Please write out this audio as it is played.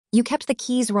You kept the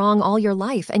keys wrong all your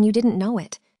life and you didn't know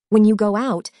it. When you go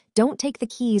out, don't take the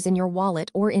keys in your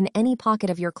wallet or in any pocket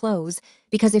of your clothes,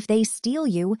 because if they steal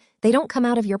you, they don't come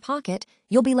out of your pocket,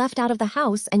 you'll be left out of the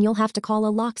house and you'll have to call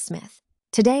a locksmith.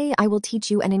 Today, I will teach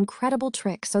you an incredible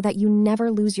trick so that you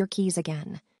never lose your keys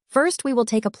again. First, we will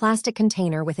take a plastic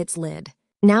container with its lid.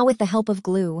 Now, with the help of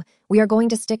glue, we are going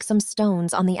to stick some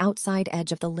stones on the outside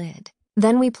edge of the lid.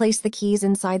 Then we place the keys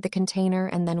inside the container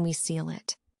and then we seal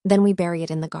it. Then we bury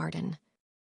it in the garden.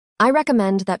 I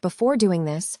recommend that before doing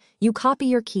this, you copy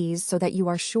your keys so that you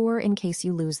are sure in case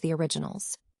you lose the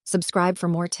originals. Subscribe for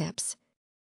more tips.